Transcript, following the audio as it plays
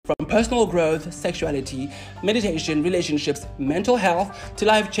from personal growth, sexuality, meditation, relationships, mental health, to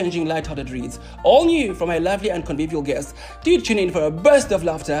life-changing light-hearted reads. All new from a lovely and convivial guest. Do you tune in for a burst of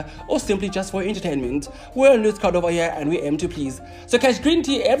laughter or simply just for entertainment? We're a loose crowd over here and we aim to please. So catch Green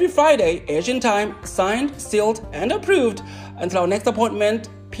Tea every Friday, Asian time, signed, sealed, and approved. Until our next appointment,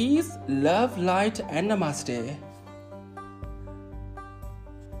 peace, love, light, and namaste.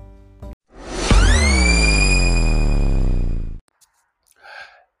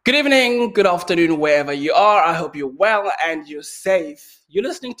 Good evening, good afternoon, wherever you are. I hope you're well and you're safe. You're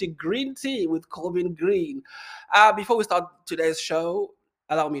listening to Green Tea with Colvin Green. Before we start today's show,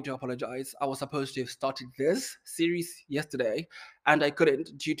 allow me to apologize. I was supposed to have started this series yesterday, and I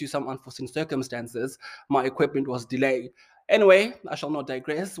couldn't due to some unforeseen circumstances. My equipment was delayed. Anyway, I shall not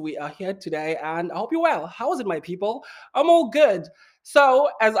digress. We are here today, and I hope you're well. How is it, my people? I'm all good. So,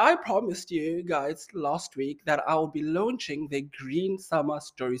 as I promised you guys last week that I will be launching the Green Summer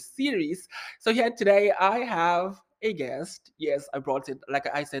Story series. So here today I have a guest. Yes, I brought it. Like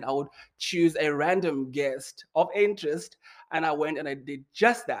I said, I would choose a random guest of interest, and I went and I did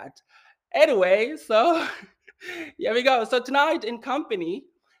just that. Anyway, so here we go. So tonight in company,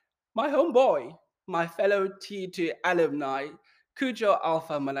 my homeboy, my fellow T2 alumni, Cujo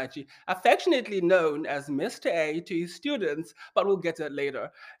Alpha Malachi, affectionately known as Mr. A to his students, but we'll get to it later.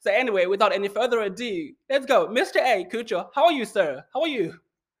 So anyway, without any further ado, let's go. Mr. A, Cujo, how are you, sir? How are you?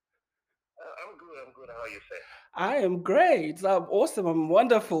 I'm good. How are you, sir? I am great. I'm awesome. I'm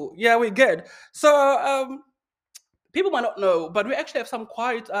wonderful. Yeah, we're good. So, people might not know, but we actually have some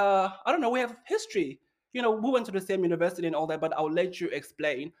quite, I don't know, we have history. You know, we went to the same university and all that, but I'll let you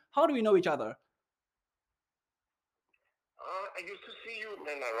explain. How do we know each other? I used to see you,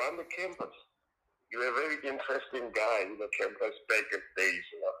 man, around the campus. You were a very interesting guy in the campus back in the days,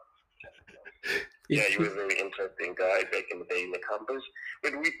 you know. Yeah, you were a very interesting guy back in the day in the campus.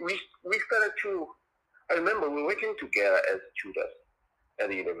 But we started to, I remember we were working together as tutors at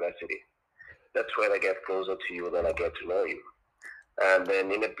the university. That's when I get closer to you, then I get to know you. And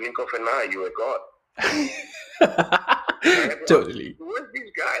then in a blink of an eye, you were gone. Totally. Who was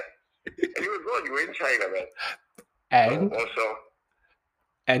this guy? And you were gone. You were in China, man. And also,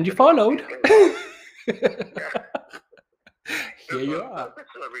 and you followed. Yeah. Here you are.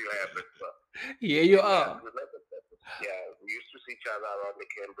 That's what really happened. Here you are. Yeah, we used to see each other around the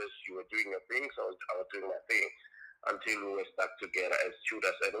campus. You were doing your thing, so I was doing my thing until we were stuck together as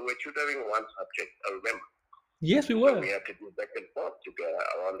tutors. And we were tutoring one subject, I remember. Yes, we So were. we had to go back and forth together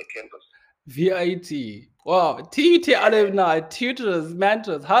around the campus. VIT. Wow. TT alumni, tutors,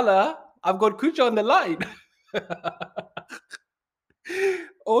 mentors. Holla. I've got Kucha on the line.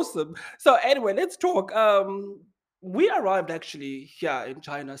 Awesome. So anyway, let's talk. We arrived actually here in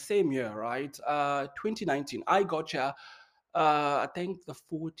China same year, right? 2019. I got here I think the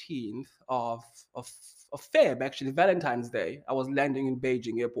 14th of Feb, actually Valentine's Day. I was landing in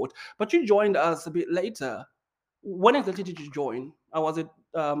Beijing airport, but you joined us a bit later. When exactly did you join? Was it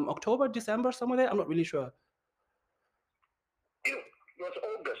October, December, somewhere there? I'm not really sure. It was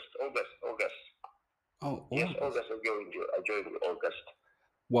August. Oh, yes, August. I joined in August.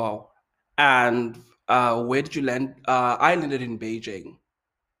 Wow. And where did you land? I landed in Beijing.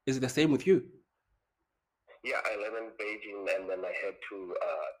 Is it the same with you? Yeah, I landed in Beijing and then I head to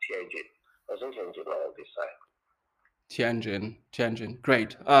Tianjin. I was in Tianjin all this time. Tianjin.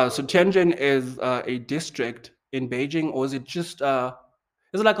 Great. So Tianjin is a district in Beijing, or is it just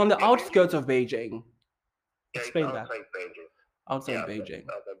is it like on the outskirts of Beijing? Yeah, Explain it's that. outside Beijing. Outside Beijing.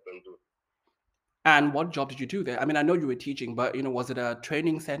 Outside Beijing. And what job did you do there? I mean, I know you were teaching, but was it a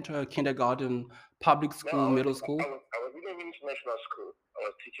training center, kindergarten, public school, middle school? I was in an international school. I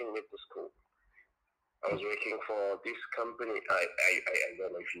was teaching middle school. I was working for this company. I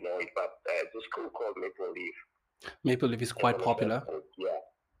don't know if you know it, but it's a school called Maple Leaf. Maple Leaf is quite popular. Yeah.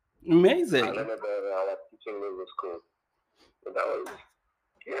 Amazing. I remember I was teaching middle school. And that was,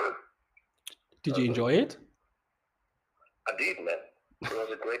 yeah. Did you enjoy it? I did, man. It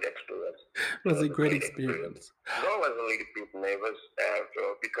was a great experience. It was a great experience. I was a little bit nervous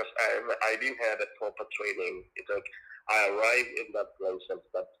because I didn't have a proper training. It's like I arrived in that place and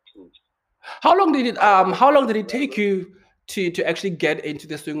started to teach. How long did it take you to actually get into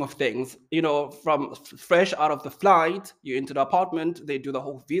the swing of things? From fresh out of the flight, you into the apartment, they do the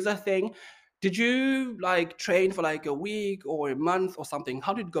whole visa thing. Did you train for a week or a month or something?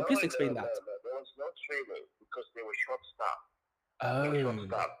 How did it go? Please explain that. No, there was no training because they were short staffed. Oh. They were short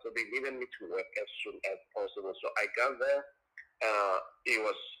staffed, so they needed me to work as soon as possible. So I got there.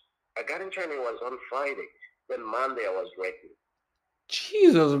 I got in training. It was on Friday. Then Monday I was working.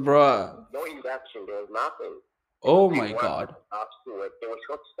 Jesus, bro. No induction. There was nothing. Oh They my wanted God. us to work. They were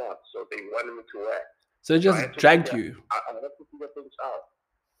short staffed, so they wanted me to work. So it So I just had to dragged figure, you. I had to figure things out.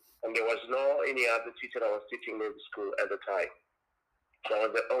 And there was no any other teacher that was teaching me in school at the time. So I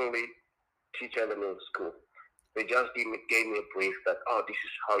was the only teacher in the middle school. They just gave me a brief that, oh, this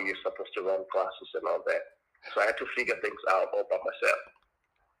is how you're supposed to run classes and all that. So I had to figure things out all by myself.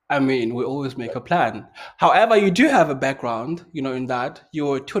 I mean, we always make a plan. However, you do have a background, in that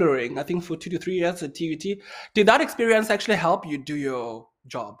you're tutoring, I think for 2 to 3 years at TUT. Did that experience actually help you do your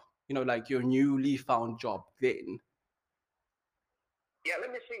job? Like your newly found job then? Yeah,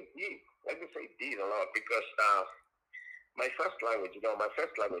 let me say these a lot because my first language is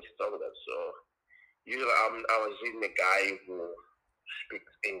Tonga. So usually I was in a guy who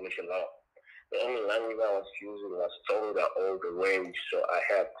speaks English a lot. The only language I was using was Tonga all the way.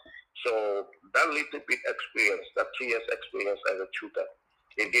 So that little bit experience, that 3 years experience as a tutor,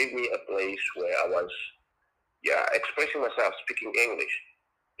 it gave me a place where I was, expressing myself, speaking English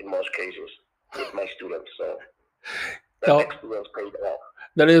in most cases with my students. So that experience paid off.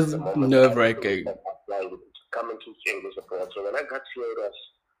 That is The moment I nerve-wracking. applied to come and teach English abroad. So when I got here, it was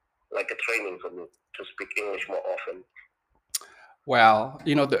like a training for me to speak English more often. Well,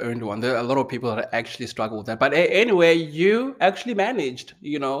 you're not the only one. There are a lot of people that actually struggle with that. But anyway, you actually managed,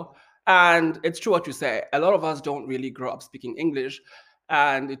 and it's true what you say. A lot of us don't really grow up speaking English,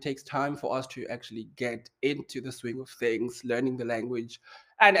 and it takes time for us to actually get into the swing of things, learning the language,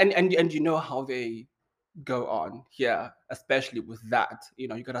 and you know how they go on here, especially with that.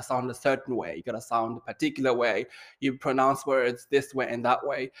 You gotta sound a certain way, you gotta sound a particular way, you pronounce words this way and that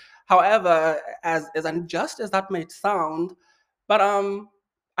way. However, as unjust as that may sound, but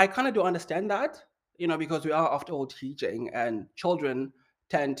I kind of do understand that, because we are after all teaching, and children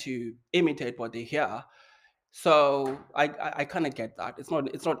tend to imitate what they hear. So I kind of get that. It's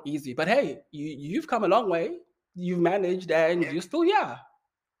not easy, but hey, you've come a long way. You've managed, and you're still here.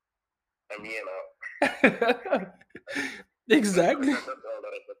 I'm here now. Exactly. That's all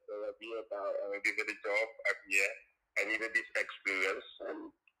that I could be about. I needed a job. I'm here. I needed this experience,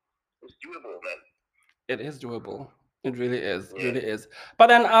 and it's doable, man. It is doable. It really is. It really is. But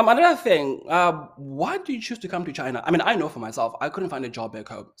then another thing, why did you choose to come to China? I mean, I know for myself, I couldn't find a job back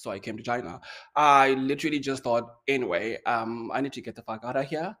home, so I came to China. I literally just thought, anyway, I need to get the fuck out of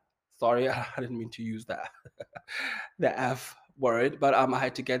here. Sorry, I didn't mean to use that the F word, but I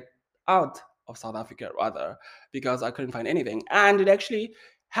had to get out of South Africa rather, because I couldn't find anything. And it actually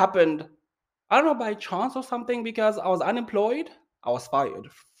happened, I don't know, by chance or something, because I was unemployed. I was fired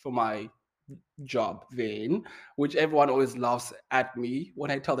for my job then, which everyone always laughs at me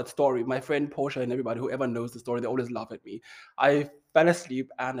when I tell that story. My friend Portia and everybody, whoever knows the story, they always laugh at me. I fell asleep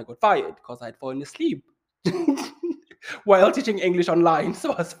and I got fired because I had fallen asleep while teaching English online.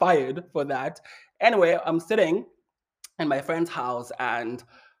 So I was fired for that. Anyway, I'm sitting in my friend's house and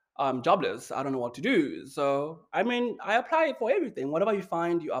I'm jobless. I don't know what to do. So, I mean, I apply for everything. Whatever you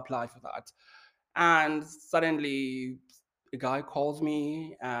find, you apply for that. And suddenly, a guy calls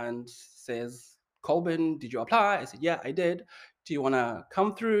me and says, Colbin, did you apply? I said, yeah, I did. Do you want to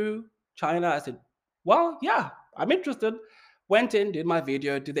come through China? I said, well, yeah, I'm interested. Went in, did my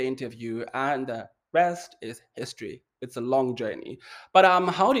video, did the interview, and the rest is history. It's a long journey. But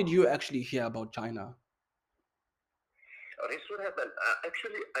how did you actually hear about China? Oh, this would happen.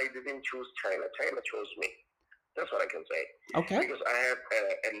 Actually, I didn't choose China. China chose me. That's what I can say. Okay. Because I have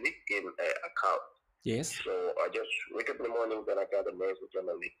a LinkedIn account. Yes. So I just wake up in the morning, then I got a message on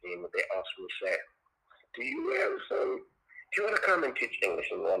the LinkedIn. They asked me, say, do you want to come and teach English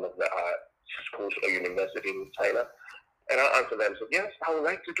in one of the schools or university in China? And I answered them, said, yes, I would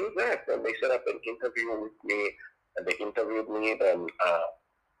like to do that. And they set up an interview with me, and they interviewed me. Then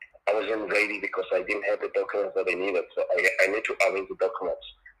I wasn't ready because I didn't have the documents that I needed. So I need to arrange the documents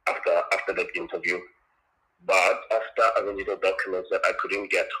after that interview. But after arranging the documents, that I couldn't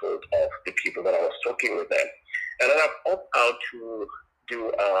get hold of the people that I was talking with them. And then I opted out to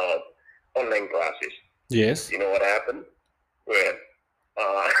do online classes. Yes. You know what happened? Well,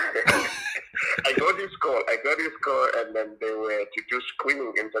 I got this call, and then they were to do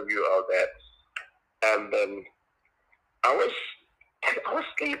screening interview out there. And then I was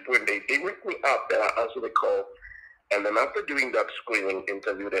asleep when they wake me up, and I answered the call. And then after doing that screening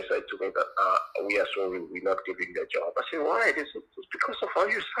interview, they said to me that we are sorry, we're not giving the job. I said, why? They said, it's because of how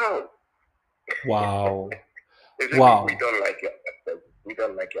you sound. Wow. They said, wow. We don't like your accent. We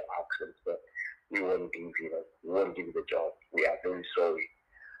don't like your accent, but we won't give you the job. We are very sorry.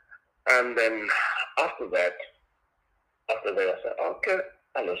 And then after that, I said, okay,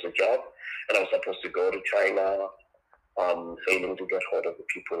 I lost the job, and I was supposed to go to China failing to get hold of the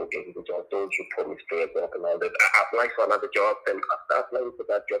people who gave you the job, those who promised to get job and all that. I applied for another job, and after applying for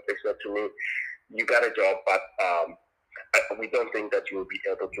that job, they said to me, "You got a job, but we don't think that you'll be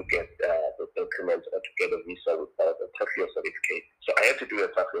able to get the documents or to get a visa without a TOEFL certificate." So I had to do a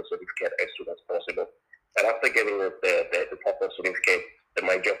TOEFL certificate as soon as possible. And after getting the TOEFL certificate,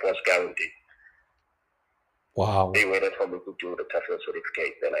 my job was guaranteed. Wow. They waited for me to do the TOEFL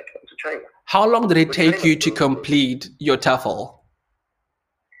certificate, then I came to China. How long did it take you to complete your TOEFL?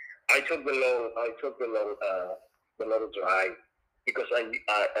 I took the long drive because I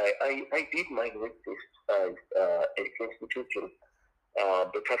did my work at institution,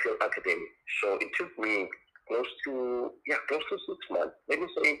 the TOEFL Academy. So it took me close to 6 months. Let me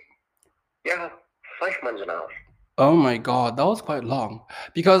say, 5 months and a half. Oh my God, that was quite long.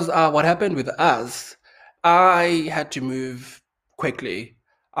 Because what happened with us, I had to move quickly.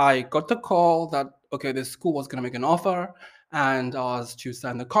 I got the call that, okay, the school was going to make an offer and I was to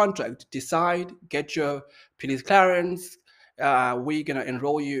sign the contract, decide, get your police clearance. We're going to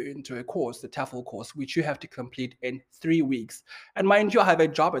enroll you into a course, the TOEFL course, which you have to complete in 3 weeks. And mind you, I have a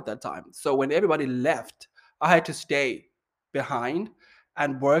job at that time. So when everybody left, I had to stay behind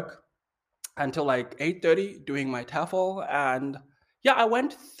and work until like 8:30 doing my TOEFL. And yeah, I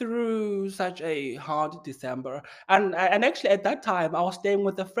went through such a hard December. And actually at that time, I was staying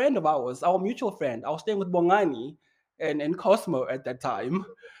with a friend of ours, our mutual friend. I was staying with Bongani and Cosmo at that time.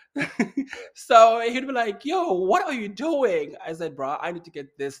 So he'd be like, "Yo, what are you doing?" I said, "Bro, I need to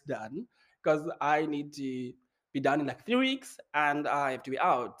get this done because I need to be done in like 3 weeks and I have to be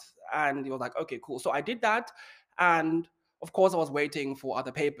out." And he was like, "Okay, cool." So I did that. And of course, I was waiting for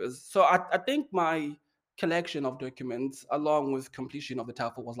other papers. So I think my collection of documents, along with completion of the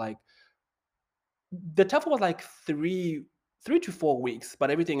TOEFL, was like three to 4 weeks, but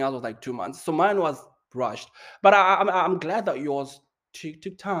everything else was like 2 months. So mine was rushed. But I'm glad that yours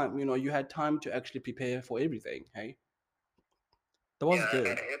took time. You know, you had time to actually prepare for everything. Hey, that was good. I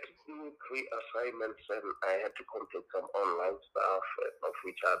had to do 3 assignments and I had to complete some online stuff, of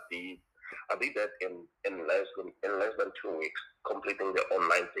which I did that in less than 2 weeks, completing the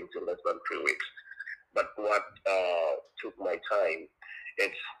online things in less than 3 weeks. But what took my time,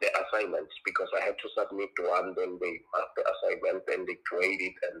 it's the assignments, because I had to submit one, then they mark the assignment, then they grade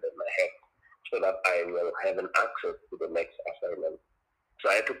it, and then I have, so that I will have an access to the next assignment. So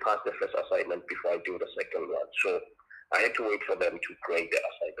I had to pass the first assignment before I do the second one. So I had to wait for them to grade the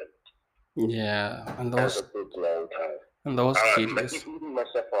assignment. Yeah, and those a good long time. And those tedious.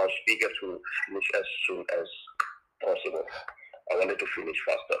 Myself, I was eager to finish as soon as possible. I wanted to finish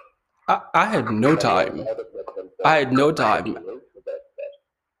faster. I had no time. I had no time.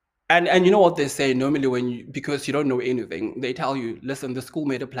 And you know what they say normally because you don't know anything, they tell you, listen, the school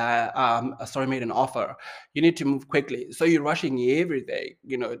made made an offer. You need to move quickly. So you're rushing everything,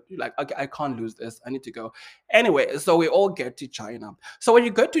 you know, like, okay, I can't lose this. I need to go. Anyway, so we all get to China. So when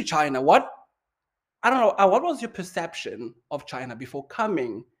you go to China, what was your perception of China before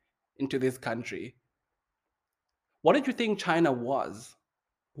coming into this country? What did you think China was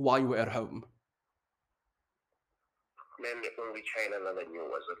while you were at home? Man, the only China that I knew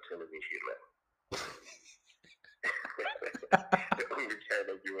was on television, man. The only China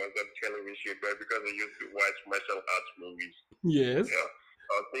I knew was on television, man, because I used to watch martial arts movies. Yes. Yeah.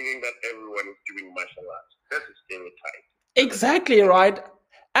 I was thinking that everyone is doing martial arts. That's a stereotype. Exactly, right?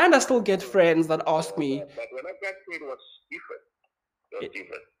 And I still get friends that ask me. But when I got to it, was different. It was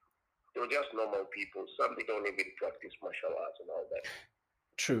different. They were just normal people. Some they don't even practice martial arts and all that.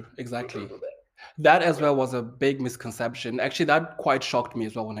 True, exactly. That as well was a big misconception. Actually, that quite shocked me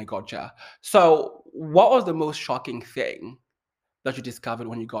as well when I got here. So, what was the most shocking thing that you discovered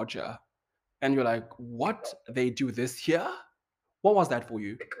when you got here? And you're like, what? They do this here? What was that for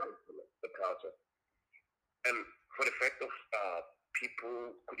you? The culture. And for the fact of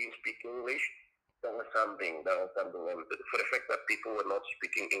people couldn't speak English, that was something. And for the fact that people were not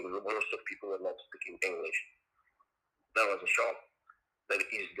speaking English, most of people were not speaking English, that was a shock. That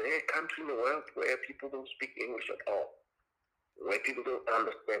is there a country in the world where people don't speak English at all? Where people don't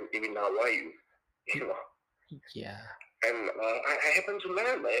understand even how are you? You know? Yeah. And I happen to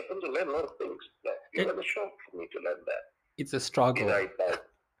learn. I happen to learn a lot of things. It was a shock for me to learn that. It's a struggle. Like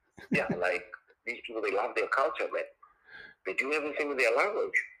these people, they love their culture, man. They do everything with their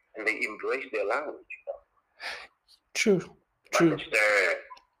language, and they embrace their language. You know? True.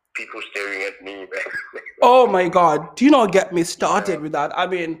 People staring at me, man. Oh my God! Do you not get me started with that? I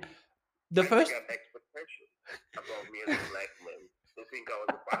mean, the first. Got expectations about me as a black man. They think I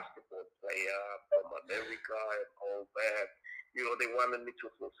was a basketball player from America and all that. You know, they wanted me to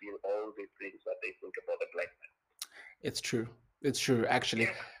fulfill all the things that they think about a black man. It's true. It's true, actually.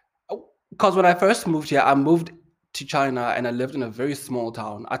 Yeah. Because when I first moved here, I moved to China and I lived in a very small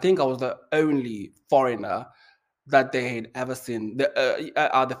town. I think I was the only foreigner that they had ever seen,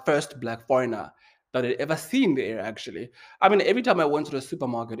 the first black foreigner that had ever seen there, actually. I mean, every time I went to the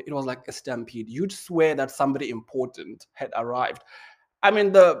supermarket, it was like a stampede. You'd swear that somebody important had arrived. I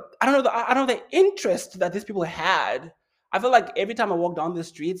mean, I don't know the interest that these people had. I feel like every time I walk down the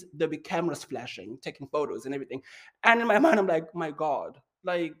streets, there'll be cameras flashing, taking photos and everything. And in my mind, I'm like, my God,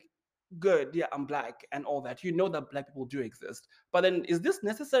 like, good, yeah, I'm black and all that. You know that black people do exist. But then is this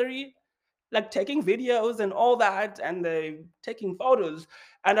necessary? Like taking videos and all that, and they taking photos.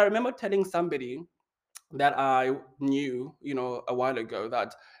 And I remember telling somebody that I knew, a while ago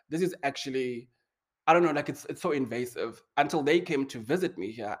that this is actually, I don't know, like it's so invasive until they came to visit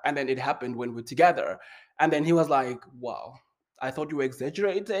me here. And then it happened when we're together. And then he was like, wow, I thought you were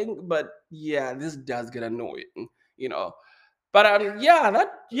exaggerating, but yeah, this does get annoying, you know. But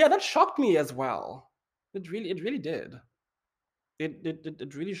that shocked me as well. It really did.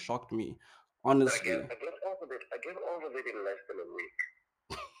 It really shocked me, But honestly. I get over it. I get over it in less than a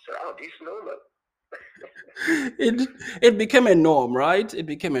week. So, oh, this is normal. it became a norm, right? It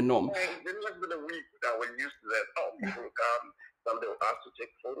became a norm. And in less than a week, I was used to that. Oh, people will come. Some they'll ask to take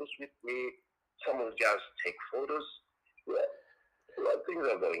photos with me. Some will just take photos. Yeah, a lot of things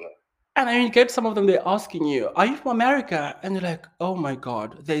are going on. And then you get some of them, they're asking you, are you from America? And you're like, oh my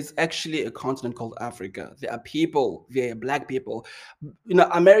God, there's actually a continent called Africa. There are people, there are black people.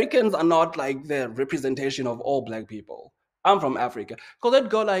 Americans are not like the representation of all black people. I'm from Africa. Because they'd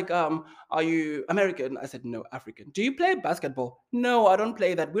go like, are you American? I said, no, African. Do you play basketball? No, I don't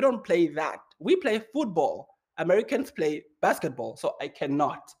play that. We don't play that. We play football. Americans play basketball, so I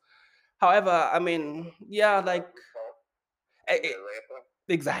cannot. However, I mean, yeah, like, eh, eh,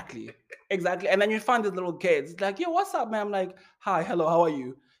 exactly. Exactly. And then you find these little kids like, yo, what's up, man? I'm like, hi, hello, how are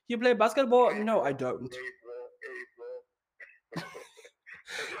you? You play basketball? No, I don't. Hey, bro. Hey, bro.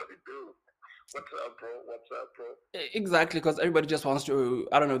 That's what we do. What's up, bro? What's up, bro? Exactly, because everybody just wants to,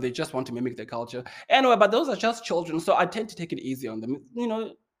 I don't know, they just want to mimic their culture. Anyway, but those are just children, so I tend to take it easy on them.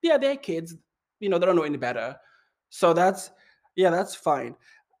 Yeah, they're kids, they don't know any better. So that's fine.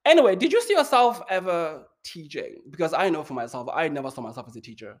 Anyway, did you see yourself ever teaching? Because I know for myself, I never saw myself as a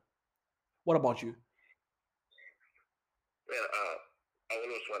teacher. What about you? Well, I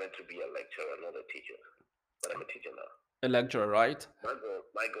always wanted to be a lecturer, not a teacher. But I'm a teacher now. A lecturer, right?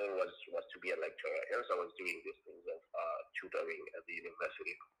 My goal was to be a lecturer. Hence, I was doing these things of tutoring at the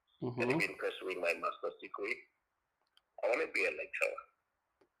university and Mm-hmm. even pursuing my master's degree. I want to be a lecturer,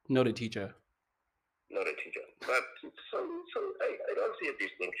 Not a teacher. not a teacher. But I don't see a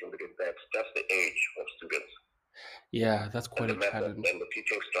distinction because that's just the age of students. Yeah, that's And quite the a method challenge. and the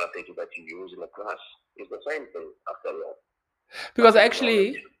teaching strategy that you use in the class is the same thing after all. Because Passing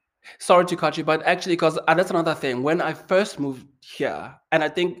knowledge. actually, sorry to cut you, but actually, because that's another thing. When I first moved here, and I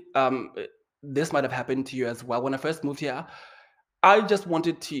think this might have happened to you as well. When I first moved here, I just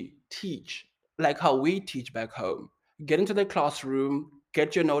wanted to teach like how we teach back home. Get into the classroom,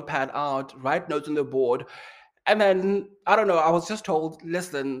 get your notepad out, write notes on the board. And then, I don't know, I was just told,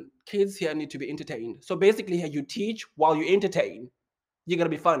 listen, kids here need to be entertained. So basically, here you teach while you entertain. You gotta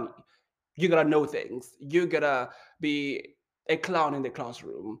be funny. You gotta know things. You gotta be a clown in the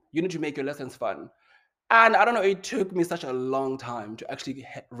classroom. You need to make your lessons fun. And I don't know, it took me such a long time to actually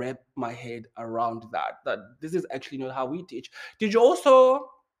wrap my head around that this is actually not how we teach. Did you also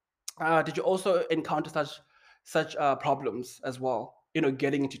encounter such problems as well?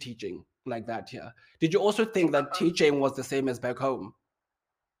 Getting into teaching like that here. Did you also think that teaching was the same as back home?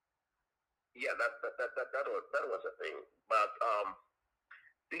 Yeah, that was a thing. But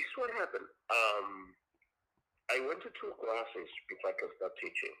this is what happened. I went to two classes before I could start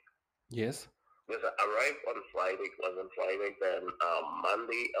teaching. Yes. Because I arrived on Friday, it was on Friday, then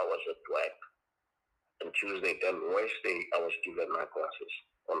Monday I was at work, and Tuesday, then Wednesday I was given my classes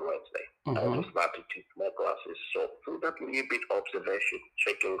on Wednesday. I was Mm-hmm. start to teach my classes. So through that little bit observation,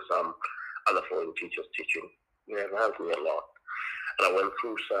 checking some other foreign teachers teaching, it helped me a lot. And I went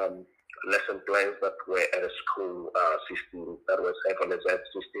through some lesson plans that were at a school system that was FLZ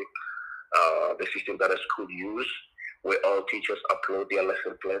system, the system that a school use, where all teachers upload their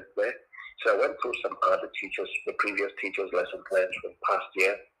lesson plans there. So I went through some other teachers, the previous teachers' lesson plans from past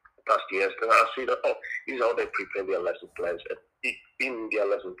years, and I see that these are how they prepare their lesson plans. And in their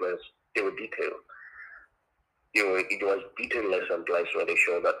lesson plans, they were detailed. It was detailed lesson plans where they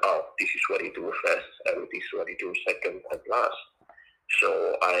show that this is what you do first, and this is what you do second and last.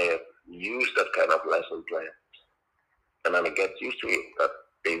 So I use that kind of lesson plan, and then I get used to it. That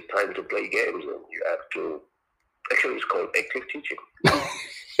there's time to play games, and you have to Actually, it's called active teaching.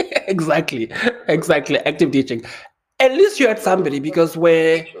 Exactly, exactly. Active teaching. At least you had somebody because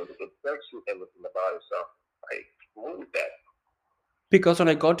It tells you everything about yourself. Like, move that. Because when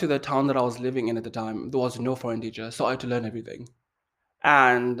I got to the town that I was living in at the time, there was no foreign teacher, so I had to learn everything.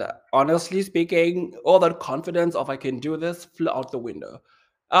 And honestly speaking, all that confidence of I can do this flew out the window.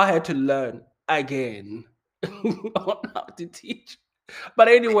 I had to learn again on how to teach. But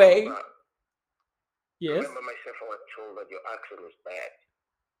anyway, yes. Remember myself, I was told that your accent was bad.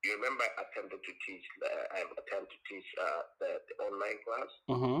 You remember I attempted to teach the online class?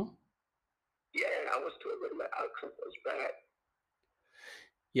 Mm-hmm. Yeah, I was told that my accent was bad.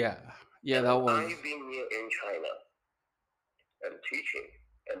 Yeah, and that was. I've been here in China and teaching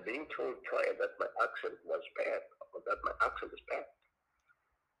and being told that my accent was bad, or that my accent is bad.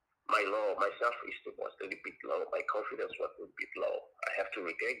 My self-esteem was a little bit low. My confidence was a little bit low. I have to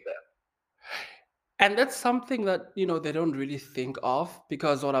regain that. And that's something that, they don't really think of,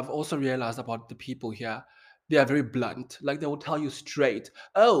 because what I've also realized about the people here, they are very blunt. Like, they will tell you straight,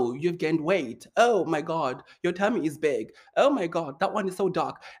 oh, you've gained weight. Oh my God, your tummy is big. Oh my God, that one is so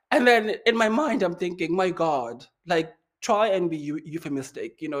dark. And then in my mind, I'm thinking, my God, like, try and be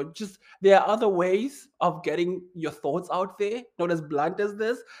euphemistic. Just there are other ways of getting your thoughts out there, not as blunt as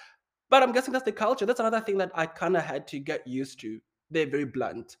this. But I'm guessing that's the culture. That's another thing that I kind of had to get used to. They're very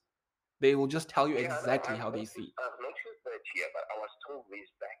blunt. They will just tell you exactly how they see. I've noticed that here, but I was told this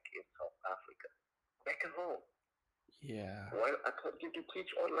back in South Africa, back at home. Yeah. Well, I continue to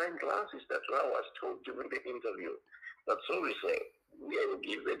teach online classes. That's what I was told during the interview. That's all we say. We didn't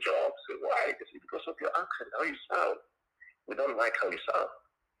give the job. So why? It's because of your accent, how you sound. We don't like how you sound.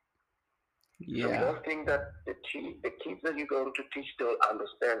 Yeah. So we don't think that the kids that you're going to teach, they'll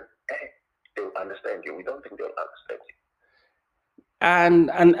understand. They'll understand you. We don't think they'll understand you. And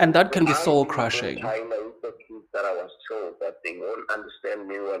that can be soul crushing. I know the kids that I was told that they won't understand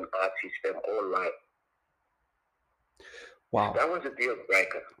me when I teach them online. Wow. That was a deal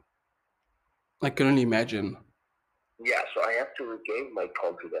breaker. I can only imagine. Yeah, so I have to regain my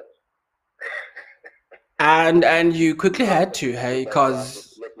confidence. And you quickly had to, hey,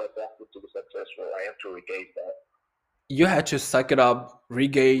 because make my practice to be successful, I have to regain that. You had to suck it up,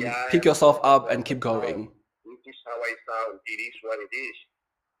 regain, pick yourself up, and keep going. It is how I sound. It is what it is.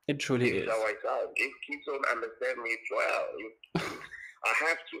 It truly is. How I sound. If kids don't understand me well, I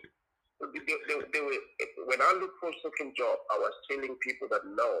have to. When I look for a second job, I was telling people that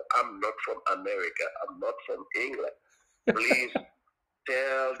no, I'm not from America. I'm not from England. Please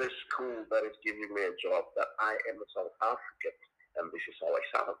tell the school that is giving me a job that I am a South African, and this is how I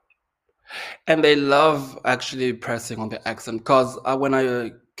sound. And they love actually pressing on the accent, because when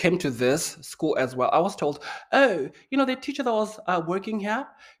I came to this school as well, I was told, oh, the teacher that was working here,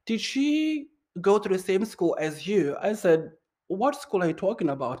 did she go to the same school as you? I said, what school are you talking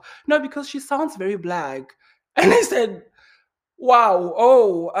about? No, because she sounds very black. And I said, wow,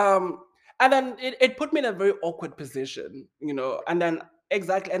 and then it put me in a very awkward position, and then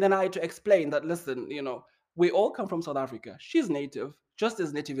exactly, and then I had to explain that, listen, we all come from South Africa. She's native, just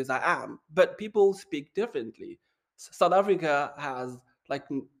as native as I am, but people speak differently. South Africa has like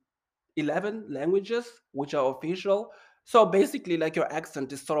 11 languages which are official. So basically, like, your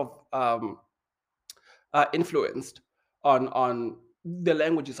accent is sort of influenced on the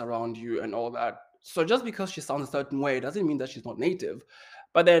languages around you and all that. So just because she sounds a certain way doesn't mean that she's not native.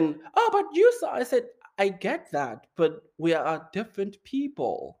 But then, but I said, I get that, but we are different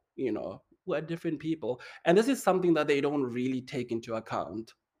people, we're different people. And this is something that they don't really take into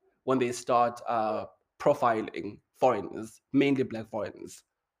account when they start profiling foreigners, mainly black foreigners.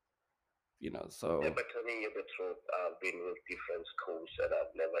 So. Yeah, but telling you the truth, I've been with different schools and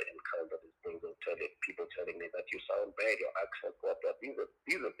I've never encountered people telling me that you sound bad, your accent, blah, blah.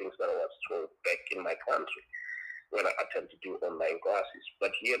 These are things that I was told back in my country when I attempt to do online classes.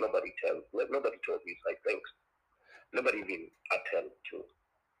 But here, nobody told me like things. Nobody even attempt to.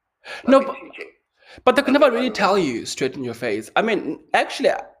 No, but they can never really tell you straight in your face. I mean,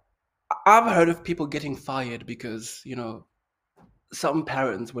 actually, I've heard of people getting fired because, some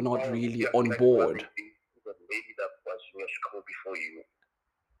parents were not really on board. The lady that was in your school before you.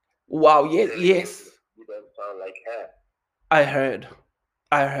 Wow, yes. You don't sound like her.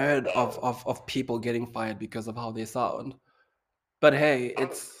 I heard of people getting fired because of how they sound. But hey,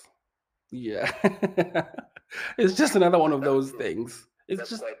 yeah. It's just another one of those things. It's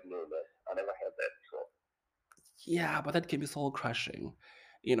just quite new, man. I never had that before. Yeah, but that can be soul crushing.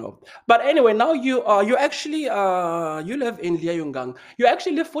 But anyway, now you actually you live in Leeuwengang. You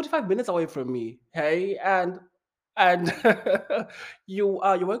actually live 45 minutes away from me, hey, and you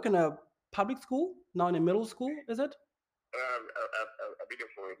work in a public school. now in a middle school, is it? I've been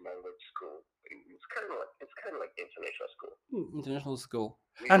in foreign language school. It's kind of like international school. International school.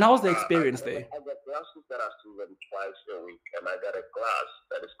 We And how was the I experience got there? I got classes that I see them twice a week, and I got a class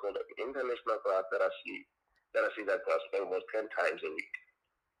that is called an international class that I see that class almost 10 times a week.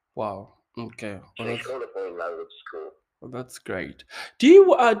 Wow. Okay. So it's called a foreign language school. Well, that's great. Do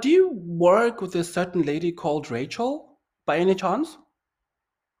you work with a certain lady called Rachel by any chance?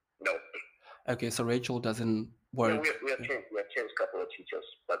 No, Okay, so Rachel doesn't no, work. we have changed a couple of teachers,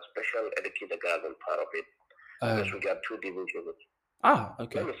 but special ed kindergarten part of it Uh, because we got two divisions.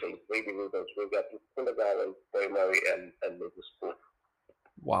 okay. Let me say three divisions. We got kindergarten, primary, and middle school.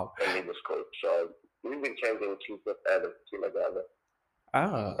 Wow. And middle school. So we've been changing teachers at the kindergarten.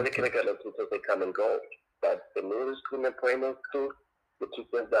 And the Okay. kindergarten teachers they come and go, but the middle school and primary school, the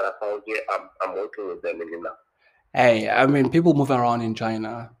teachers that I found here, I'm working with them in now. Hey, I mean, people move around in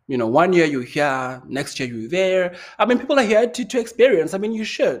China. You know, one year you're here, next year you're there. I mean, people are here to experience. I mean, you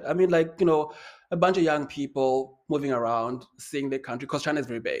should. I mean, like, a bunch of young people moving around, seeing the country, because China is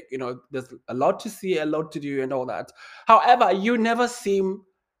very big. There's a lot to see, a lot to do, and all that. However, you never seem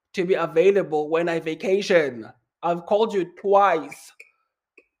to be available when I vacation. I've called you twice.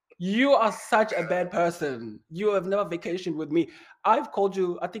 You are such a bad person. You have never vacationed with me. I've called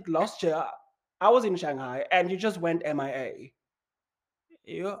you, I think last year, I was in Shanghai and you just went MIA.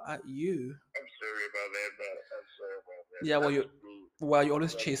 You. I'm sorry about that, man. I'm sorry about that. Yeah, That was me. you're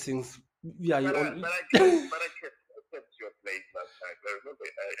always chasing. Yeah, you But I, all. but I kept, but I kept your place last time.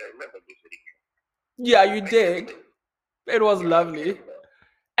 I remember visiting you. Yeah, you I came did. there. It was Yeah, I lovely. came there.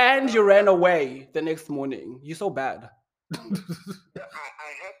 And Yeah, you ran away the next morning. You're so bad. yeah,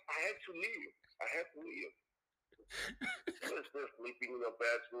 I had to leave. I had to leave. You were still sleeping in your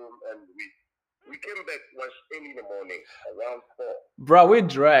bathroom, and we came back was early in the morning, around 4. Bro, we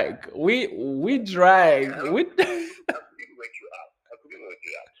drag. We drag. Yeah, We I couldn't wake you up. I couldn't wake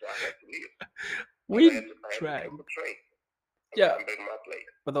you up, so I had to leave. And I we had to, I had to drag. take the train and Yeah, come back my place.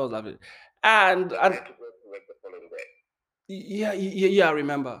 but that was lovely. And Then I and had to go to work the following day. yeah, I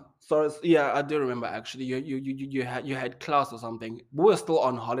remember. So yeah, I do remember actually. You had class or something. We were still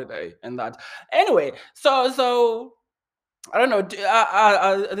on holiday and that. Anyway, so I don't know.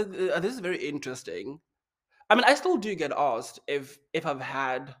 This is very interesting. I mean, I still do get asked if I've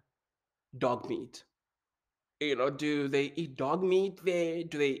had dog meat. Do they eat dog meat there?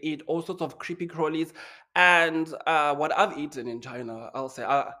 Do they eat all sorts of creepy crawlies? And what I've eaten in China, I'll say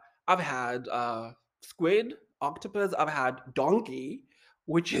I've had squid, octopus. I've had donkey,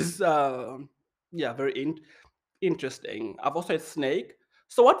 which is yeah, very interesting. I've also had snake.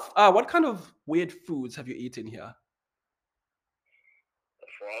 So what kind of weird foods have you eaten here? A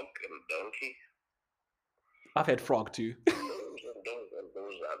frog and a donkey. I've had frog too. And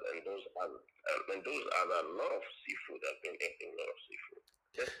those are a lot of seafood. I've been eating a lot of seafood.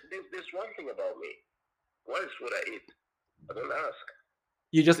 There's one thing about me. What is food I eat? I don't ask.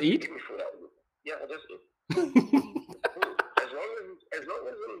 You just You eat? give me food, I eat. Yeah, I just eat. Food. As long as it's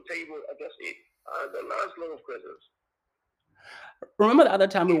on the table, I just eat. I don't ask a lot of questions. Remember the other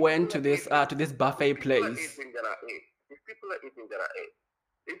time we If went people to are this eating, to this if buffet people are place? eating, then I eat. If people are eating, then I eat.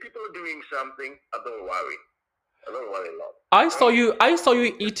 If people are doing something, I don't worry. I don't worry a lot. I saw Right? you. I saw you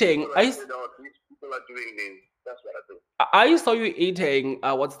If eating. people are saying, oh, these people are doing this, that's what I do. I saw you eating.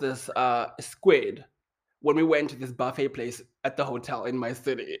 What's this? Squid. When we went to this buffet place at the hotel in my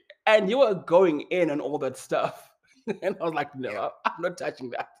city, and you were going in and all that stuff, and I was like, no, Yeah. I'm not touching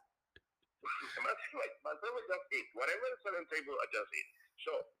that. My favorite just eat. Whatever is on the table, I just eat.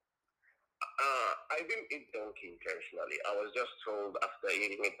 So, I didn't eat donkey intentionally. I was just told after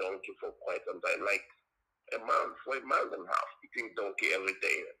eating a donkey for quite some time, like for a month and a half, eating donkey every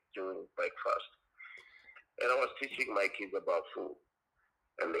day during breakfast. And I was teaching my kids about food.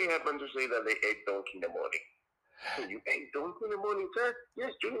 And they happened to say that they ate donkey in the morning. So you ate donkey in the morning, sir?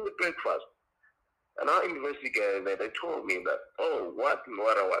 Yes, during the breakfast. And I investigated that. They told me that, oh, what and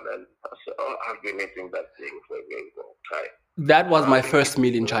what and what. And I said, oh, I've been eating that thing for a very long time. That was So my I've been first meal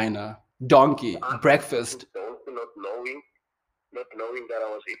in eating China. Donkey I've been breakfast. eating donkey, not knowing that I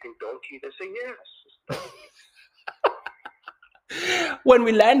was eating donkey. They say, yes, it's donkey. When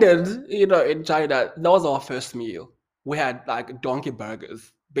we landed, in China, that was our first meal. We had like donkey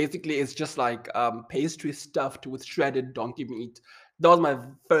burgers. Basically, it's just like pastry stuffed with shredded donkey meat. That was my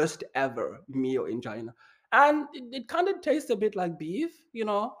first ever meal in China, and it kind of tastes a bit like beef,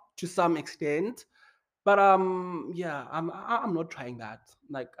 to some extent. But yeah, I'm not trying that.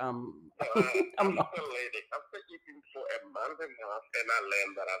 Like I'm not. After eating for a month and a half, and I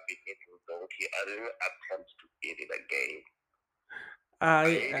learned that I've been eating donkey, I didn't attempt to eat it again. I I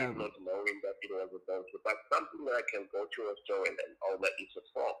hated am. not knowing that it was a donkey, but something that I can go to a store and then, oh, that it's a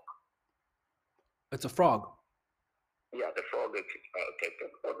frog. It's a frog. Yeah, the frog that okay, the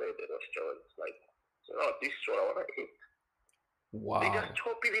frog that it was store. It's like, oh, this is what I want to eat. They just Wow.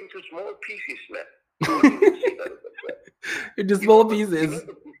 chop it into small pieces, man. I didn't even see that in the bread. Into You know, small but you know pieces.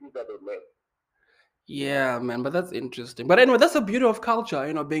 the pieces that they made. Yeah, man, but that's interesting. But anyway, that's the beauty of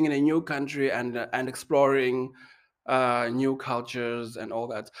culture, being in a new country and exploring new cultures and all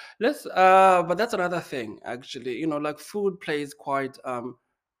that. But that's another thing actually. Like food plays quite an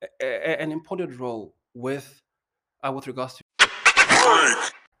important role with regards to.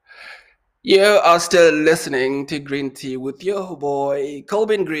 You are still listening to Green Tea with your boy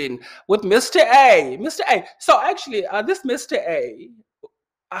Colbin Green with Mr. A. Mr. A. So actually, this Mr. A,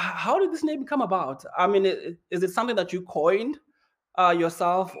 how did this name come about? I mean, is it something that you coined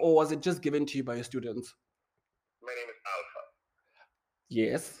yourself, or was it just given to you by your students? My name is Alpha.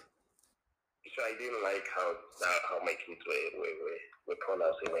 Yes. So I didn't like how my kids were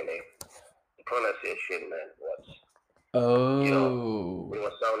pronouncing my name. The pronunciation, man, was, Oh. it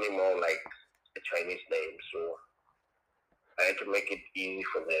was sounding more like a Chinese name, so I had to make it easy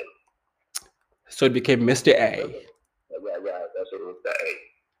for them. So it became Mr. A. Yeah, that's it, Mr. A.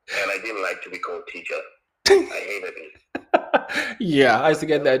 And I didn't like to be called teacher. I hated it. Yeah, I used to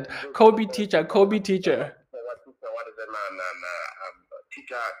get that. Kobe teacher, Kobe teacher. What is it?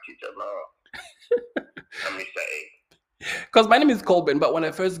 Teacher, no. I'm Mr. A. Because my name is Colbin, but when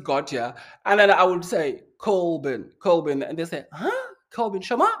I first got here, and then I would say Colbin, and they say, huh? Colbin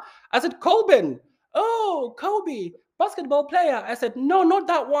Shama? I said, Colbin. Oh, Kobe, basketball player. I said, no, not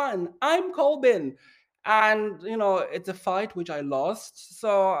that one. I'm Colbin. And, it's a fight which I lost.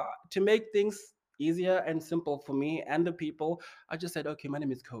 So to make things easier and simple for me and the people, I just said, okay, my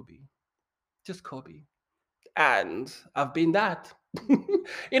name is Kobe. Just Kobe. And I've been that.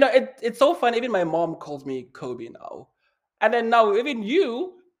 It's so fun. Even my mom calls me Kobe now. And then now, even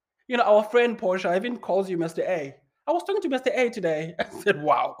our friend Portia even calls you Mr. A. I was talking to Mr. A today. I said,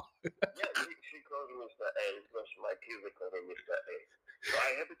 wow. Yeah, she calls me Mr. A because my kids are calling me Mr. A. So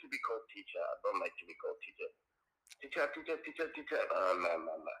I happen to be called teacher. I don't like to be called teacher. Teacher. No. I'm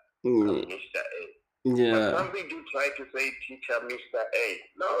Mr. A. But Yeah. some people try to say teacher, Mr. A.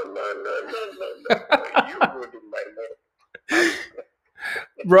 No. You ruined my name.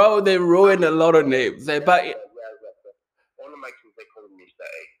 Bro, they ruined a lot of names. But All of my kids, they call me Mr.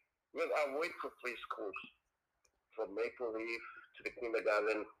 A. Well, I went for 3 schools. From Maple Leaf to the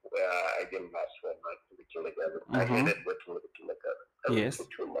kindergarten, where I didn't last 1 month to the kindergarten. I hated working with the kindergarten. I went for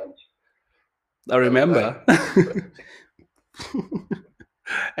 2 months. I remember.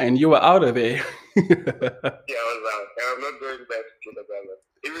 And you were out of there. Yeah, I was out. And I'm not going back to kindergarten.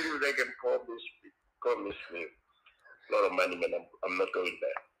 Even if they can call me Smith. A lot of money, man. I'm not going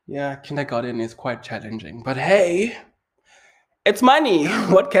back. Yeah, kindergarten is quite challenging. But hey, it's money.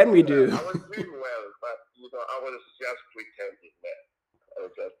 What can we do? I was doing well, but I was just pretending, man. I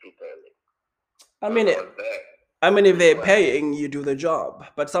was just pretending. I mean, if they're paying, you do the job.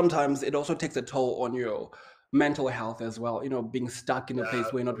 But sometimes it also takes a toll on your mental health as well. Being stuck in a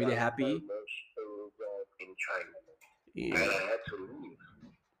place where you're not really happy. In China, and I had to leave.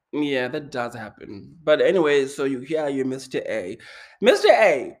 Yeah, that does happen. But anyway, so you Mr. A. Mr.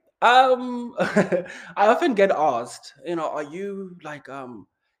 A, I often get asked, are you like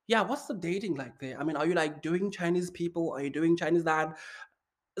what's the dating like there? I mean, are you like doing Chinese people? Are you doing Chinese that?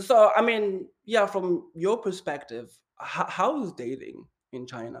 So I mean, yeah, from your perspective, how is dating in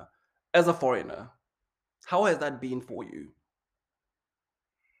China as a foreigner? How has that been for you?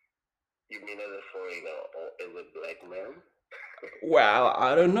 You mean as a foreigner or as a black man? Well,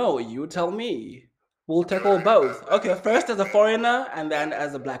 I don't know. You tell me. We'll tackle both. Okay, first as a foreigner and then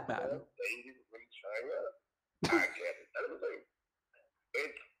as a black man. Dating in China? I get it. I don't think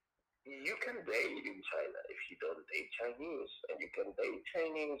you can date in China if you don't date Chinese, and you can date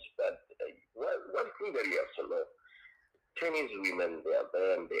Chinese, but one thing that you have to know, Chinese women, they are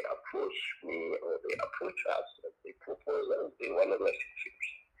there and they approach me or they approach us and they propose us, they want relationships.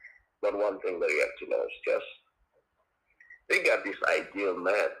 But one thing that you have to know is just, they got this ideal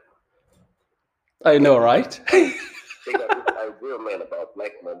man. I know, right? They got this ideal man about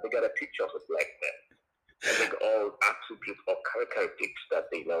black men. They got a picture of a black man. And they got all attributes or characteristics that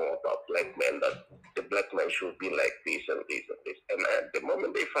they know about black men, that the black man should be like this and this and this. And at the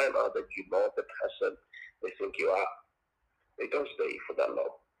moment they find out that you know the person they think you are, they don't stay for that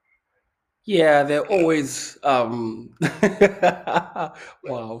long. Yeah, they're always wow,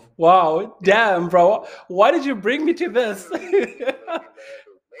 damn, bro, why did you bring me to this? They make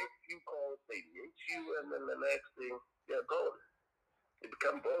few calls, they meet you, and then the next thing they're gone.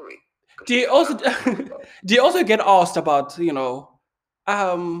 Do you also do you also get asked about,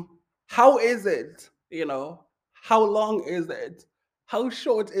 how is it? How long is it? How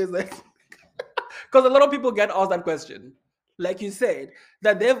short is it? Because a lot of people get asked that question. Like you said,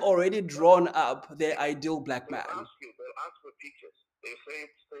 that they've already drawn up their ideal black man. They'll ask for pictures. They say,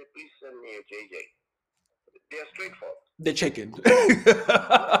 please send me a JJ. They're straightforward. The chicken. They're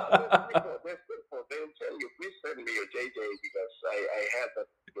straightforward. They'll tell you, please send me your JJ because I had that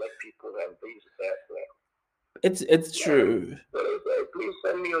black people have these that. It's true. So they say, please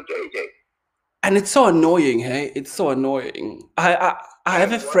send me your JJ. And it's so annoying, hey? It's so annoying. I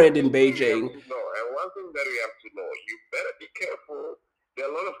have a friend in Beijing. And one thing that we have to know, you better be careful. There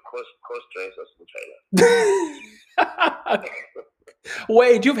are a lot of cross dressers in China.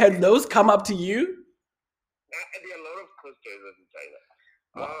 Wait, you've had those come up to you? There are a lot of cross dressers in China.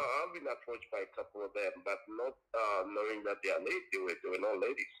 Wow. I've been approached by a couple of them, but not knowing that they are ladies. They were not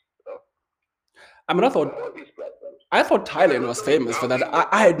ladies. I mean, I thought Thailand was famous for that.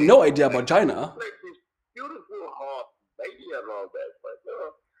 I had no idea about China. Like this beautiful, hot lady and all that, but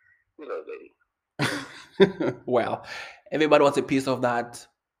lady. Well, everybody wants a piece of that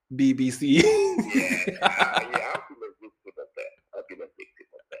BBC. I've been a victim of that.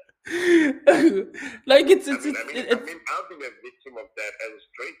 Like it's I've been a victim of that as a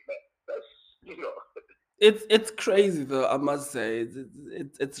straight man. That's It's crazy though, I must say.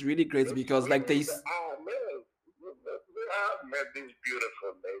 It's really crazy because like they. Oh man, I've met this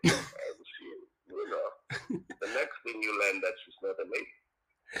beautiful lady, and she, the next thing you learn that she's not a lady.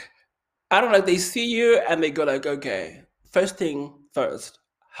 I don't know. They see you and they go like, okay, first thing first.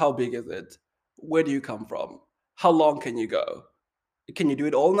 How big is it? Where do you come from? How long can you go? Can you do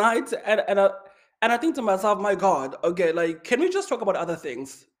it all night? And I think to myself, my God, okay, like, can we just talk about other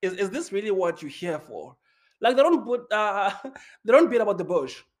things? Is this really what you're here for? Like they don't beat about the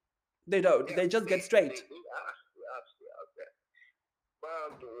bush. They don't. Yeah, they just get straight.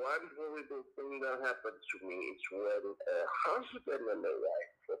 But one horrible thing that happened to me is when a husband and a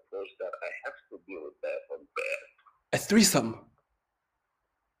wife proposed that I have to deal with that on bed. A threesome.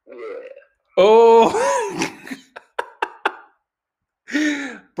 Yeah. Oh.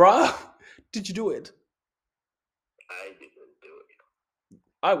 Bruh, did you do it? I didn't do it.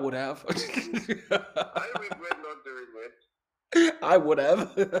 I would have. I regret not doing it. I would have. I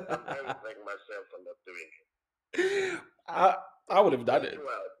thank myself for not doing it. I would have done it.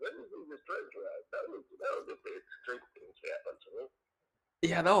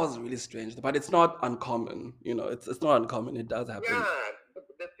 Yeah, that was really strange, but it's not uncommon. It's not uncommon. It does happen. Yeah, but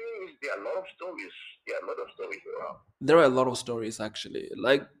the thing is, there are a lot of stories. Around. There are a lot of stories, actually.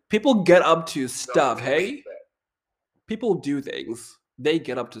 Like, people get up to stuff, hey? People do things. They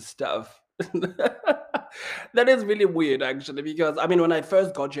get up to stuff. That is really weird, actually, because, I mean, when I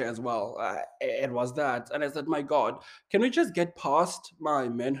first got here as well, it was that. And I said, my God, can we just get past my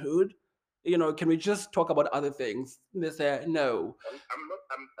manhood? Can we just talk about other things? And they say, no. I'm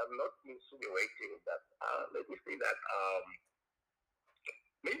not insinuating that. Let me say that.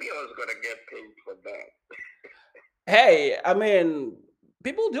 Maybe I was gonna get paid for that. Hey, I mean,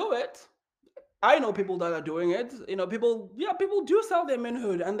 people do it. I know people that are doing it. People do sell their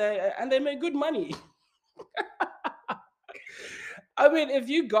manhood and they make good money. I mean, if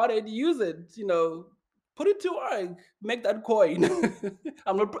you got it, use it. Put it to work. Make that coin.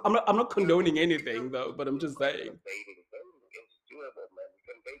 I'm not condoning anything though, but I'm just saying. It's doable, man. You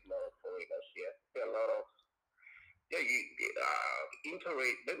can make more foreigners here. There are a lot of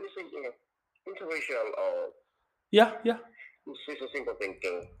interracial. Yeah. It's just a simple thing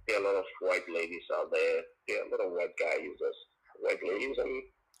too. There are a lot of white ladies out there. There are a lot of white guys users, white ladies, and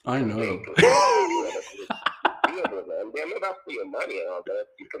I know. And they're not after your money and all that.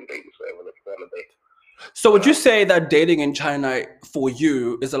 You can date forever if you want to date. So would you say that dating in China for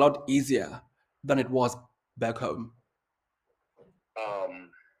you is a lot easier than it was back home?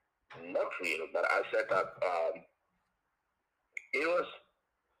 Not really, but I said that it was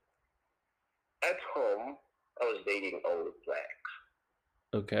at home. I was dating all the blacks.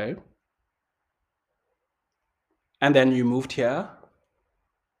 Okay. And then you moved here?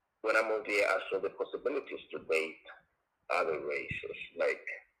 When I moved here, I saw the possibilities to date other races, like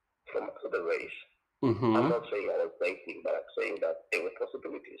from other race. Mm-hmm. I'm not saying I was dating, but I'm saying that there were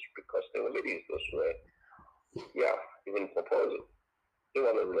possibilities because there were ladies those were, even proposing. They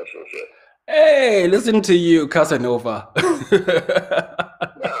want a relationship. Hey, listen to you, Casanova.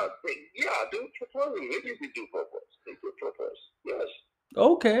 They were proposing. Ladies do propose. They do propose. Yes.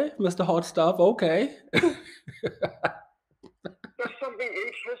 Okay, Mr. Hot Stuff. Okay. That's something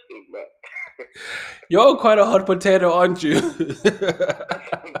interesting, man. You're quite a hot potato, aren't you? That's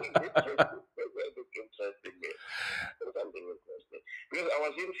something interesting.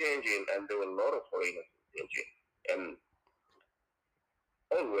 in changing, and there were a lot of foreigners changing, and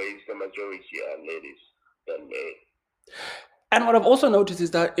always the majority are ladies than men. And what I've also noticed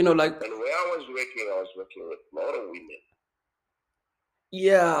is that, like... And where I was working with a lot of women.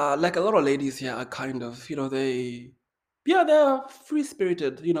 Yeah, like a lot of ladies here are kind of, they're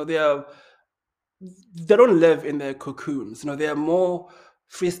free-spirited. They don't live in their cocoons. They are more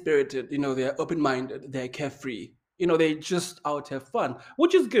free-spirited. They're open-minded. They're carefree. They just out have fun,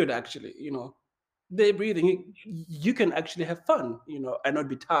 which is good, actually. They're breathing. You can actually have fun, and not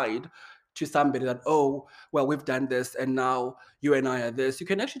be tied to somebody that, oh, well, we've done this, and now you and I are this. You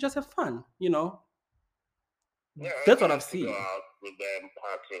can actually just have fun, Yeah, That's what I I've used to go seen. out with them,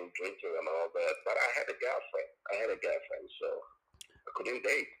 partying, drinking, and all that. But I had a girlfriend, so I couldn't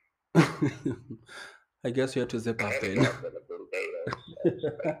date. I guess you had to zip I up had a then. girlfriend, I couldn't date.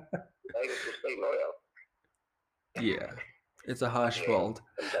 I used to stay loyal. Yeah, it's a harsh world.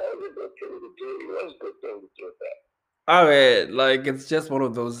 And that was a good thing to do. It was a good thing to do that. I mean, like, it's just one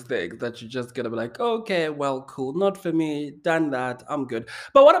of those things that you just gotta be like, okay, well, cool, not for me, done that, I'm good.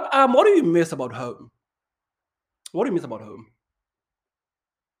 But what do you miss about home? What do you miss about home?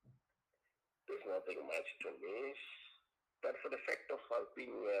 There's nothing much to miss. But for the fact of us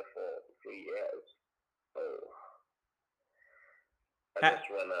being here for 3 years, I just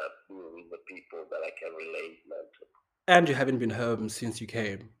wanna be with the people that I can relate to. And you haven't been home since you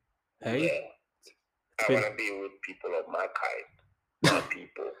came, hey? Yeah. I wanna be with people of my kind, my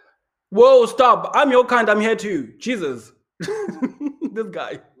people. Whoa, stop! I'm your kind. I'm here too. Jesus, this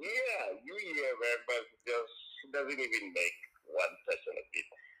guy. Yeah, you here, man, but just doesn't even make one person a bit.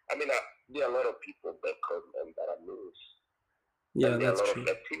 I mean, there are a lot of people back home and that I miss. Yeah, and there that's are a lot true. of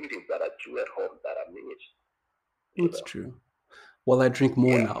activities that I do at home that I miss. It's true. Well, I drink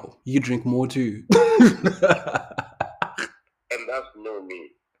more now. You drink more too. And that's no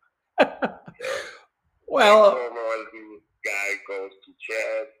me. Well, the guy goes to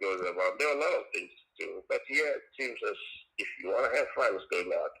church, goes about. There are a lot of things to do, but here it seems as if you want to have fun, it's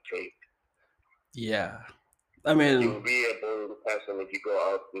going out to take. Yeah, I mean, you'll be a boring person if you go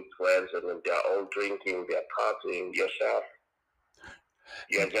out with friends and then they're all drinking, they're partying yourself.